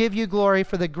 We give you glory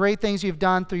for the great things you've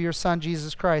done through your Son,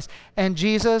 Jesus Christ. And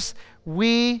Jesus,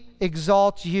 we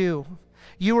exalt you.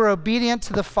 You were obedient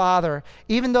to the Father.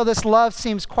 Even though this love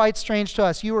seems quite strange to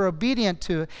us, you were obedient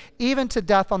to it, even to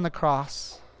death on the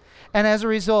cross. And as a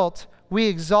result, we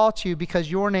exalt you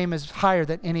because your name is higher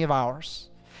than any of ours.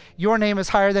 Your name is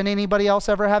higher than anybody else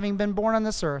ever having been born on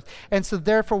this earth. And so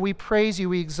therefore we praise you,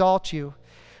 we exalt you.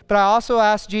 But I also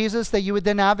ask, Jesus, that you would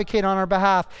then advocate on our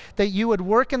behalf, that you would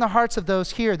work in the hearts of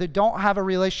those here that don't have a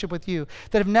relationship with you,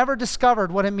 that have never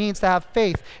discovered what it means to have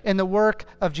faith in the work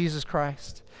of Jesus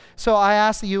Christ. So I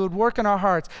ask that you would work in our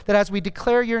hearts, that as we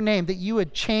declare your name, that you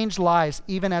would change lives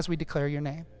even as we declare your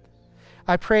name.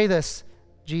 I pray this,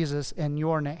 Jesus, in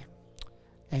your name.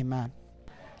 Amen.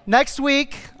 Next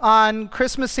week on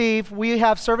Christmas Eve, we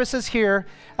have services here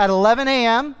at 11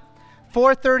 a.m.,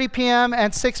 4:30 p.m.,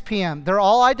 and 6 p.m. They're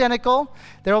all identical.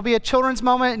 There will be a children's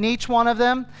moment in each one of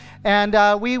them.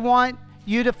 And we want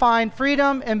you to find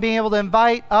freedom in being able to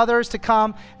invite others to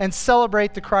come and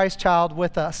celebrate the Christ child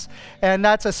with us. And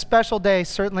that's a special day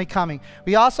certainly coming.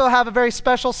 We also have a very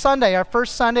special Sunday. Our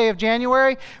first Sunday of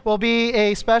January will be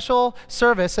a special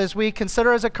service as we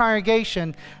consider as a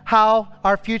congregation how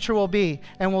our future will be.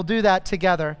 And we'll do that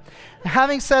together.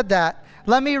 Having said that,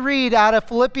 let me read out of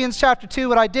Philippians chapter 2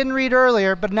 what I didn't read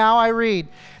earlier, but now I read.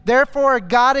 Therefore,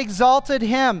 God exalted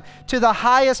him to the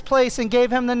highest place and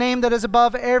gave him the name that is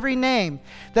above every name,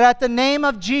 that at the name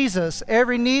of Jesus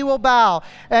every knee will bow,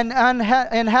 and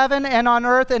in heaven and on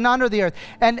earth and under the earth,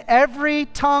 and every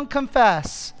tongue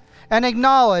confess and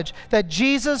acknowledge that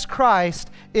Jesus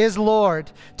Christ is Lord,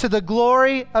 to the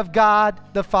glory of God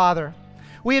the Father.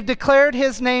 We have declared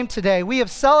his name today. We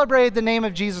have celebrated the name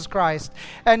of Jesus Christ.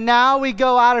 And now we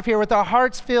go out of here with our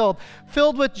hearts filled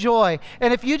with joy.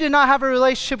 And if you do not have a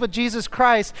relationship with Jesus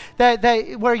Christ,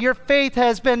 where your faith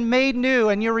has been made new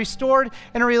and you're restored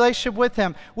in a relationship with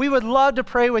him, we would love to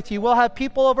pray with you. We'll have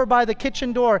people over by the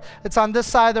kitchen door that's on this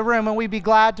side of the room, and we'd be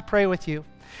glad to pray with you.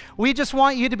 We just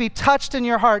want you to be touched in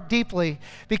your heart deeply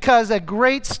because a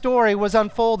great story was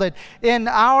unfolded in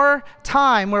our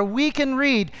time where we can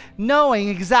read knowing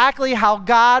exactly how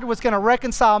God was going to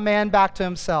reconcile man back to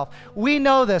himself. We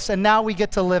know this, and now we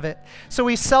get to live it. So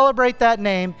we celebrate that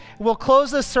name. We'll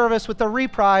close this service with the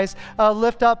reprise,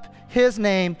 Lift Up his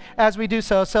name as we do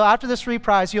so. So after this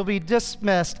reprise, you'll be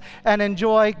dismissed and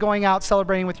enjoy going out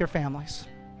celebrating with your families.